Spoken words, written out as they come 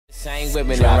Same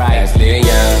women and right.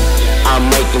 I'm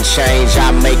making change,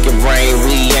 I make it rain.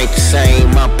 We ain't the same.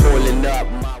 I'm pulling up.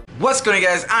 What's going on,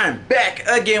 guys? I'm back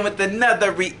again with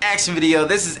another reaction video.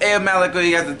 This is Malico.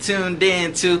 You guys are tuned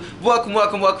in to. Welcome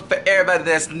for everybody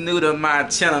that's new to my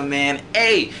channel, man.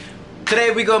 Hey,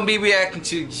 today we're gonna be reacting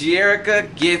to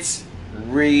Jerika Gets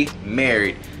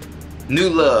Remarried. New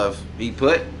love, he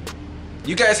put.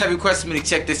 You guys have requested me to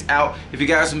check this out. If you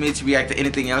guys want me to react to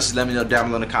anything else, just let me know down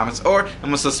below in the comments, or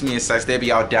on my social media sites. They'll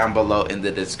be all down below in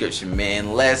the description,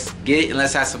 man. Let's get it and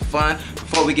let's have some fun.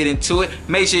 Before we get into it,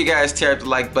 make sure you guys tear up the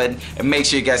like button and make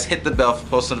sure you guys hit the bell for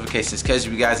post notifications, because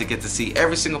you guys get to see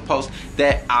every single post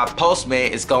that I post,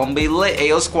 man. It's gonna be lit.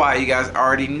 Ayo Squad, you guys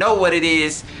already know what it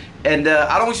is, and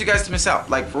I don't want you guys to miss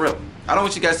out, like for real. I don't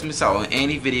want you guys to miss out on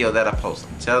any video that I post.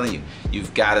 I'm telling you,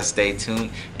 you've got to stay tuned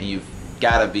and you've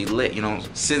gotta be lit, you know.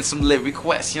 Send some lit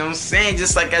requests, you know what I'm saying,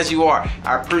 just like as you are.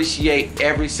 I appreciate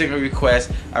every single request.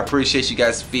 I appreciate you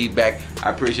guys' feedback. I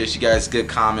appreciate you guys' good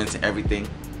comments and everything.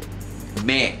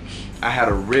 Man, I had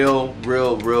a real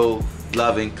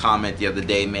loving comment the other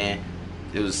day, man.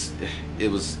 It was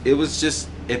just,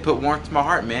 it put warmth to my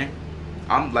heart, man.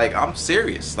 I'm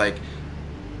serious, like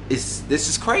this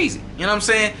is crazy, you know what I'm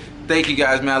saying. Thank you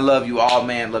guys, man. I love you all,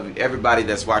 man. Love you everybody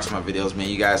that's watching my videos, man.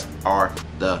 You guys are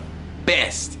the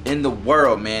best in the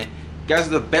world, man. You guys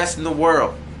are the best in the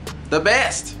world. The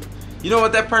best. You know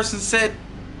what that person said?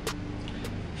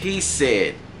 He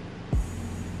said,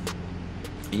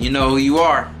 and you know who you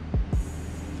are.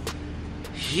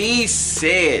 He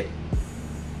said,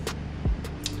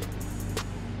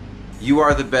 you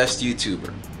are the best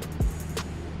YouTuber.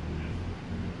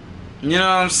 You know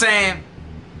what I'm saying?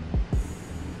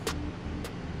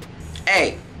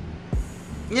 Hey,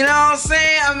 you know what I'm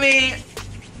saying? I mean,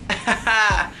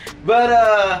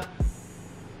 but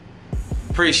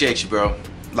appreciate you, bro.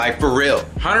 Like for real,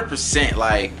 100%.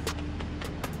 Like,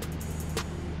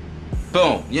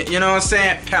 boom. You know what I'm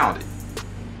saying? Pound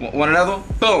it. Want another one?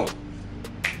 Boom.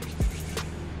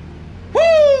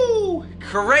 Woo!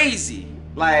 Crazy.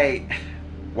 Like,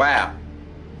 wow.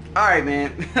 All right,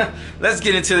 man. Let's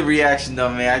get into the reaction, though,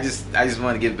 man. I just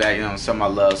want to give back, you know, some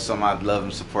of my love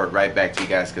and support right back to you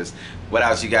guys, because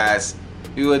without you guys,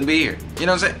 we wouldn't be here. You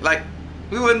know what I'm saying? Like,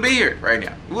 we wouldn't be here right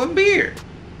now. We wouldn't be here.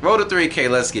 Roll to 3K.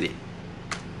 Let's get it.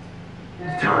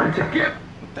 It's time to get.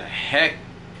 What the heck?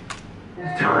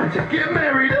 It's time to get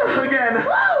married again. Woo!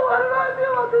 How do I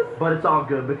feel about this? But it's all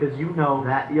good, because you know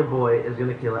that your boy is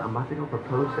gonna kill it. I'm about to go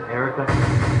propose to Erica.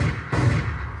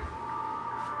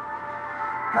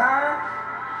 Huh?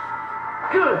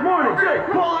 Good morning, Jake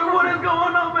Paul. What is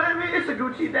going on, baby? It's a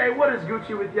Gucci day. What is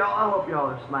Gucci with y'all? I hope y'all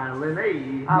are smiling.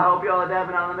 Hey, I hope y'all are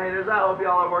dabbing on the haters. I hope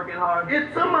y'all are working hard.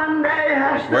 It's a Monday.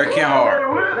 Hashtag working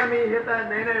hard. Let me hit that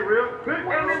nay real quick.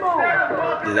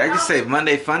 Did I just say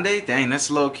Monday Fun Day? Dang, that's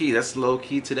low key. That's low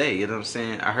key today. You know what I'm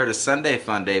saying? I heard a Sunday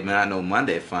Fun Day, but I know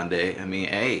Monday Fun Day. I mean,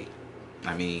 hey,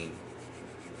 you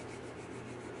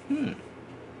know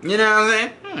what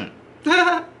I'm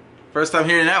saying? First time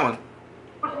hearing that one.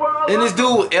 And this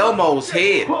dude Elmo's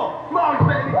head.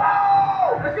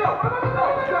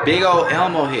 Big old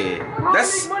Elmo head.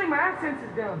 That's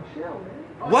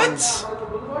what?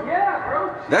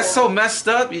 That's so messed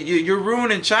up. You're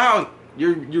ruining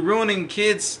You're ruining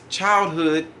kids'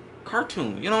 childhood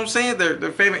cartoon. You know what I'm saying?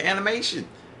 Their favorite animation.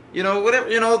 You know, whatever.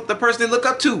 You know, the person they look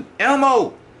up to,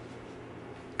 Elmo.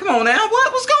 Come on now.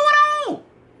 What's going on?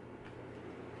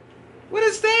 What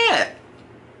is that?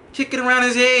 Kicking around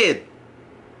his head.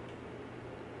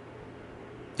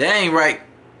 That ain't right.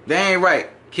 That ain't right.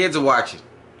 Kids are watching.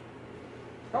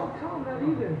 Don't tell him that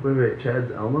either. Wait, Chad's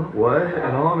Elmo? What? It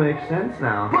all makes sense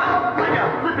now. But, like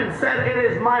I flippin' said, it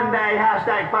is Monday,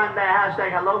 hashtag fun day,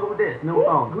 hashtag hello, who this? New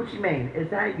phone. Gucci Mane, is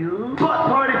that you? But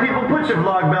party people, put your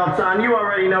vlog belts on. You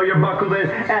already know you're buckled in,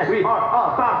 and we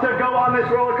are about to go on this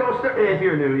roller coaster. If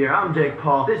you're new here, I'm Jake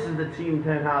Paul. This is the Team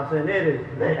 10 house, and it is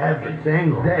lit every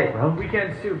single day, bro.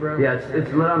 Weekends too, bro. Yeah,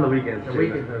 it's lit on the weekends too. The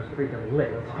weekends are freaking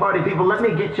lit. Party people, let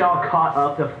me get y'all caught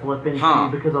up to flipping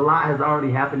because a lot has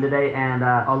already happened today, and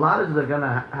a lot is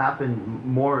gonna happen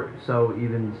more so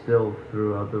even still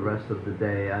throughout the rest of the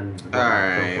day and so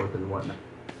forth and whatnot.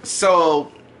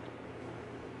 So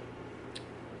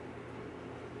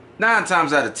 9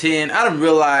 times out of 10, I done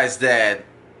realized that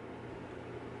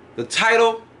the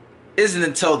title isn't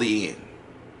until the end.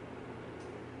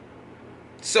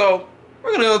 So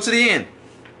we're gonna go to the end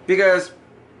because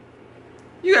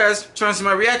you guys trying to see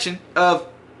my reaction of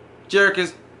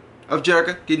Jerika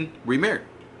getting remarried.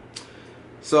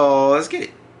 So let's get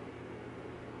it.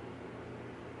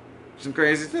 Some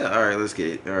crazy stuff. Alright, let's get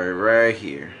it. Alright, right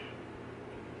here.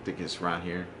 I think it's around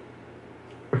here.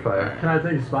 Fire. Can I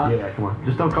take a spot? Yeah, come on.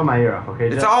 Just don't cut my ear off, okay?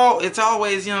 It's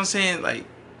always, you know what I'm saying? Like,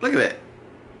 look at that.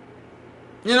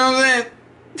 You know what I'm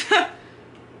saying?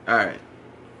 Alright.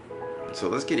 So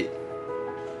let's get it.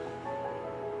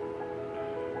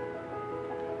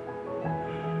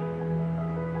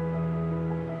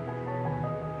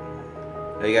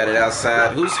 They got it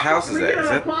outside. Whose house is that? Is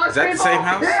that the same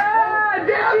house? Yeah,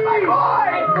 that's my boy!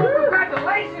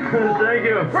 Congratulations! Thank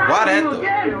you. Why that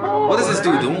though? What is this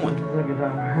dude doing?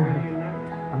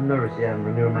 I'm nervous, yeah, I'm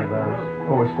renewing my vows.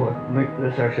 Oh, we're split.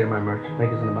 This is actually my merch.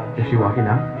 Link is in the bio. Is she walking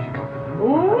now?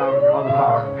 Ooh! All the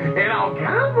power. And I'll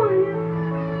count for you.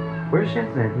 Where's Chance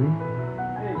and Anthony?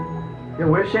 Yeah,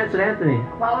 where's Chance and Anthony?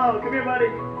 Apollo, come here, buddy.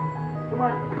 Come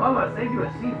on. Apollo, save you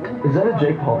a seat. Is that a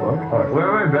Jake Paul book? Alright, where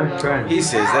are my best friends? He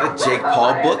says, is that a Jake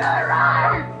Paul book?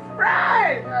 Right!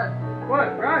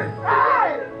 What? Right!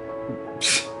 Right!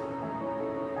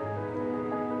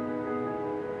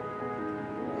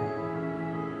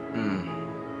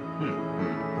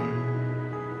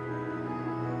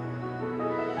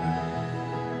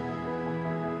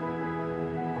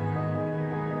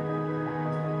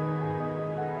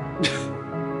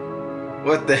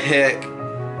 What the heck?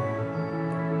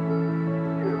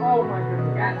 Oh my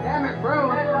goodness. God damn it,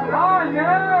 bro. Oh,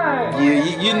 no!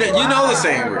 You know this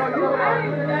ain't real.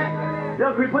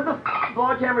 Yo, can we put the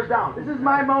vlog cameras down? This is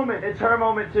my moment. It's her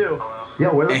moment too.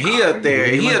 Yo, where the And he up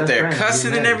there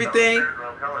cussing and everything.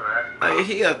 Like,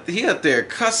 he up there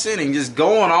cussing and just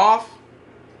going off.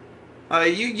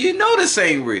 You know this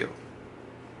ain't real.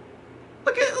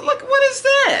 Look what is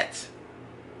that?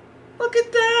 Look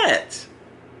at that.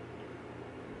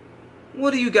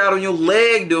 What do you got on your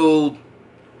leg, dude?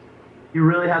 You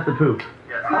really have to poop.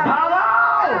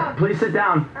 Apollo! Please sit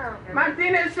down.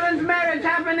 Martinez twins marriage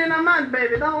happened in a month,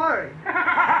 baby. Don't worry.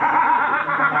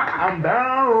 I'm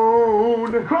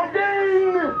down.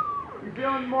 Cracking! You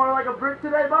feeling more like a brick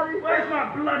today, buddy? Where's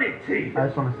my bloody teeth? I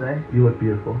just want to say, you look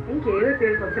beautiful. Thank you. You look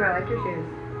beautiful too. I like your shoes.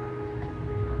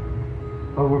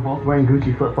 Oh, we're both wearing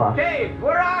Gucci flip-flops. Hey,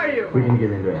 where are you? We can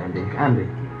get into it, Andy. Andy.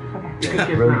 Yeah,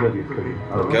 really good, these cookies.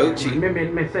 Oh, Gucci.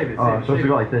 Save it. oh, it's supposed to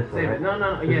go like this, though, Save right? it.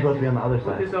 No. It's supposed to be on the other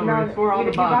Put side. this over. No, It's for all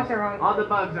you the got bugs. the wrong- All the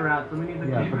bugs are out, so we need the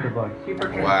Yeah, put the bugs. keeper.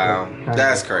 Wow,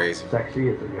 that's crazy. Sexy,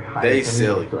 it's like you're hiding They from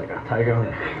silly. you, it's like a tiger on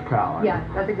a prowl. Yeah,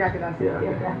 that's exactly that. Yeah,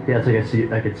 yeah, it's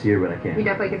like I could see her, but I You can't.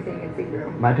 definitely can see it see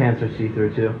through. My pants are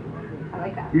see-through, too. I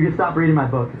like that. You can stop reading my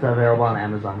book. It's available on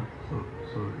Amazon.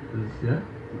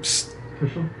 Psst.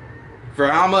 Official? For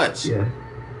how much? Yeah.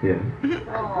 Yeah.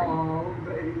 Oh,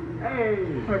 baby. Hey.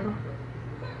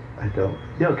 I don't.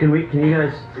 Yo, can you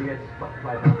guys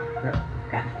buy down?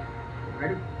 Yeah.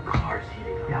 Ready? Cars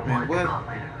heating up. Yeah, Man, what?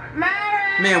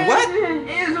 Marriage Man, what?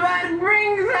 is what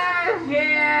brings us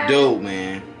here Dude,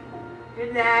 man.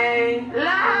 today.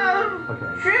 Love,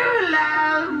 Okay. true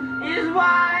love, is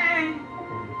why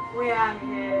we are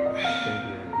here.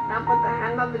 Now put the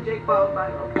hand on the Jake Paul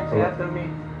Bible. Say after me.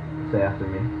 Say after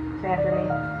me. Say after me.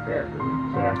 Say after me.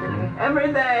 Say after me.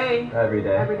 Every day, Every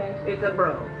day. Every day. it's a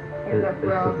bro. It's a It's the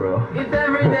bro. bro. It's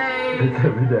every day It's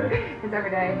every day. It's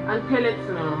every day. until it's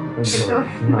no. Until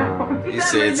no. He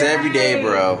said it's every day, It's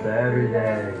bro. every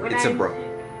day. When It's a I'm bro. sick.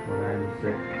 When I'm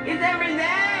sick. It's every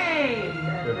day.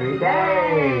 Every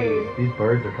day. These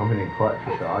birds are coming in clutch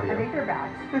with the I audio. think they're back.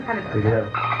 It's kind of We dark. did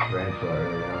have tarantula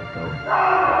earlier, so.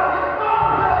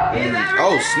 It's every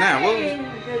Oh, day snap, what was-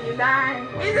 till you die.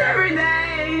 It's every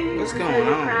day. What's until going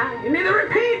you on? cry. You need to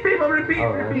repeat, people. Repeat,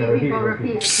 Oh, repeat. okay. People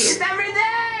repeat. It's every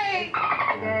day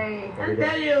Yay. Every until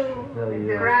day. you Until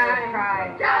you cry.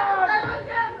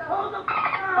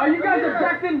 Are you guys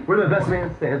objecting? We're the best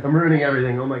man stand. I'm ruining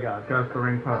everything. Oh my god. Got the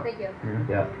ring pop. Thank you.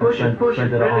 Yeah. Push it, push it,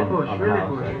 Spent really on- push, on the really house,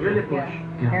 push, actually. really push.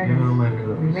 Yeah. There it is. a leg.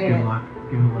 Made it.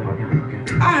 Give him a leg.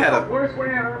 Okay. I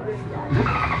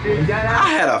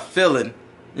had a feeling.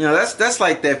 You know, that's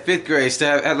like that 5th grade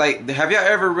stuff. Have y'all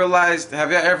ever realized?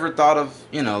 Have y'all ever thought of?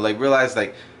 You know, like realized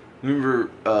like, remember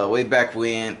way back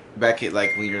when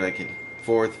when you're like in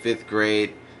 4th, 5th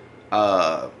grade.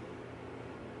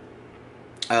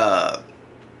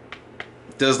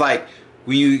 There's like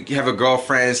when you have a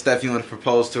girlfriend and stuff, you want to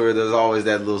propose to her. There's always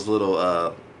those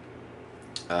little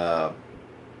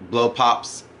blow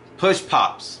pops, push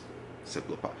pops. I said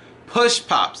blow pop. Push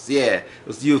pops, yeah.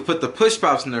 You would put the push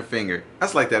pops in their finger.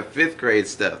 That's like that 5th grade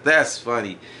stuff. That's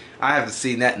funny. I haven't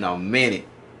seen that in a minute.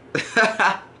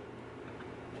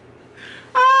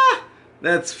 Ah,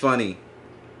 that's funny.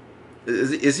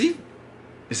 Is he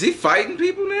fighting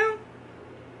people now?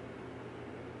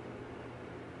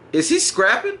 Is he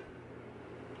scrapping?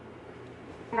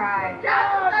 Cry.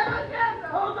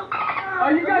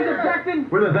 Are you guys objecting?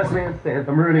 We're the best man stand.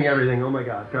 I'm ruining everything. Oh my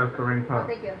god. Oh,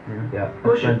 thank you. Yeah.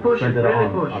 Push it, push it, Spent really all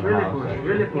push, on really house. push,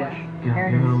 really push. Give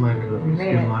him a mic. Give him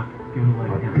a mic. Give him a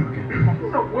mic. Okay.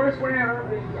 It's the worst way I've ever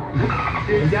been.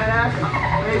 Dude, dead ass.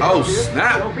 Oh,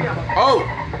 snap. Oh,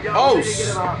 oh,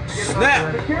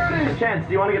 snap. Chance,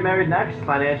 do you want to get married next?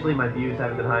 Financially, my views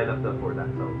haven't been high enough to afford that,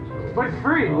 so. But it's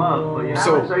free. Love, but you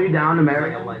So- so are you down to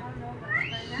marry?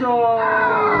 So.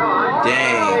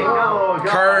 Dang.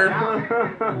 Curb.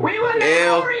 We will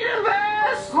L. now read a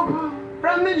verse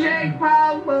from the Jake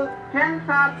Paul book. 10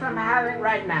 thoughts I'm having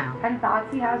right now. 10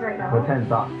 thoughts he has right now. With 10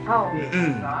 thoughts. Oh.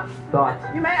 Thoughts.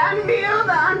 You may unveil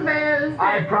the unveils.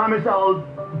 I promise I'll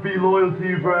be loyal to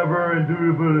you forever and do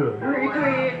it for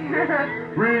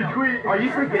Retweet. retweet. Are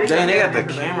you forgetting? Dang, they got the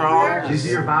camera on. You do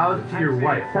your vows to your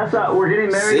wife. Tessa, we're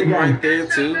getting married Sitting again. right there,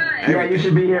 too. Yeah, you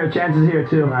should be here. Chance is here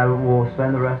too. I will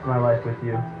spend the rest of my life with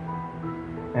you.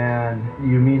 And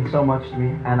you mean so much to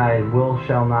me, and I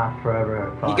shall not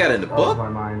forever. You got it in the book? My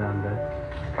mind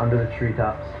under the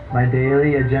treetops. My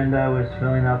daily agenda was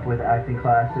filling up with acting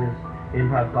classes,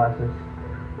 improv classes,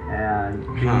 and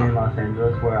being in Los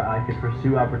Angeles where I could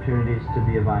pursue opportunities to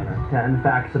be a viner. 10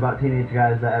 facts about teenage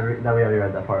guys that we already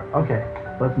read that part. Okay,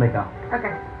 let's make out.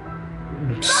 Okay.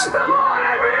 Said,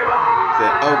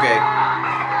 okay.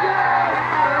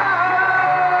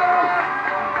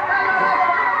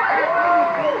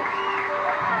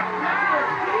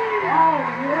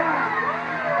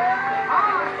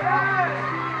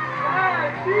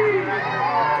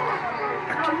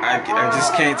 I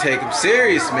just can't take him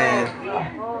serious, man.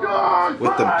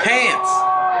 With the pants.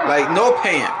 Like, no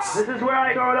pants. This is where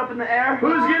I throw it up in the air.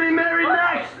 Who's getting married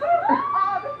next?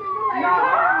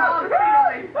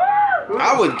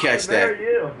 I wouldn't catch that.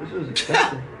 You. This is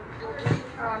disgusting.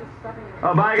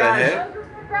 Oh, bye, The guys. heck?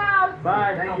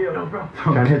 Bye. Thank you.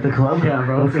 Trying to hit the club? Yeah,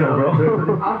 bro. Let's go,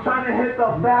 bro. I'm trying to hit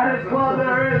the fattest club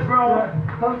there is, bro.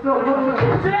 I'm so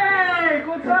Jake,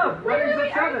 what's up? Wedding's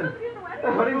at 7.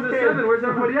 Wedding's at 7. Where's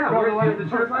everybody at? Where's the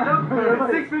church lined up?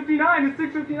 It's 6:59. It's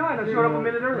 6:59. I showed up a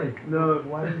minute early. No.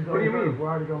 What do you mean? We're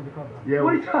already going to the club. Yeah.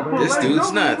 What are you talking about? This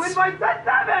dude's nuts. Win by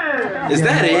 7. Is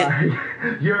that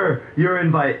it? Your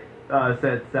invite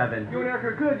said 7. You and Eric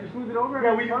are good. Just move it over.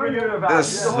 Yeah, we do it about.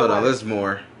 Hold on, there's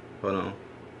more. Hold on.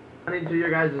 Into your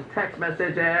guys' text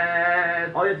messages.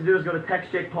 All you have to do is go to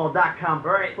textjakepaul.com.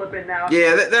 Alright, flip in now.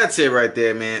 Yeah, that's it right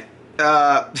there, man.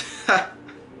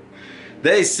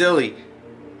 They silly.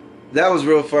 That was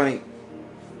real funny.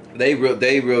 They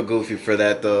real goofy for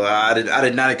that though. I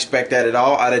did not expect that at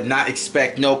all. I did not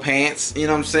expect no pants. You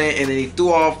know what I'm saying? And then he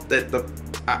threw off the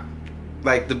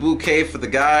bouquet for the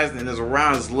guys, and it was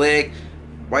around his leg,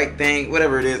 white thing,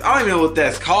 whatever it is. I don't even know what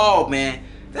that's called, man.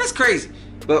 That's crazy.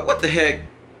 But what the heck?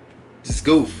 Just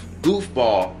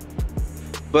goofball.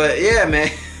 But yeah, man.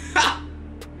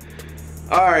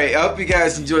 Alright, I hope you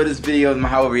guys enjoyed this video and my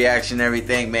whole reaction and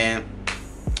everything, man.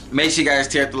 Make sure you guys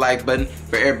tear up the like button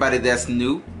for everybody that's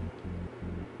new.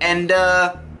 And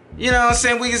you know what I'm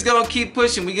saying, we just gonna keep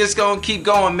pushing, we just gonna keep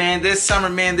going, man. This summer,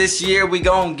 man, this year we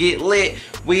gonna get lit.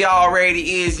 We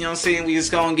already is, you know what I'm saying, we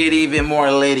just gonna get even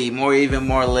more litty, even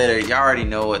more litter. Y'all already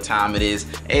know what time it is.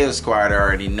 AO Squad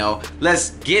already know.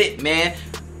 Let's get it, man.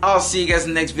 I'll see you guys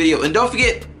in the next video. And don't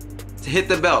forget to hit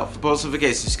the bell for post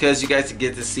notifications, because you guys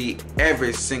get to see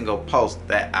every single post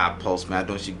that I post, man.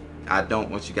 I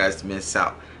don't want you guys to miss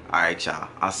out. Alright, y'all.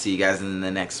 I'll see you guys in the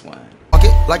next one. Walk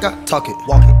it like I talk it.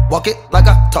 Walk it. Walk it like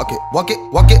I talk it. Walk it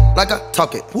like I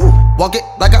talk it. Woo. Walk it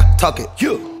like I talk it.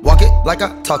 You. Walk it like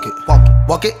I talk it. Walk it.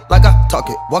 Walk it like I talk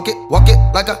it. Walk it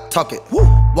like I talk it. Woo.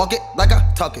 Walk it like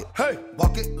I talk it. Hey.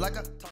 Walk it like I talk it.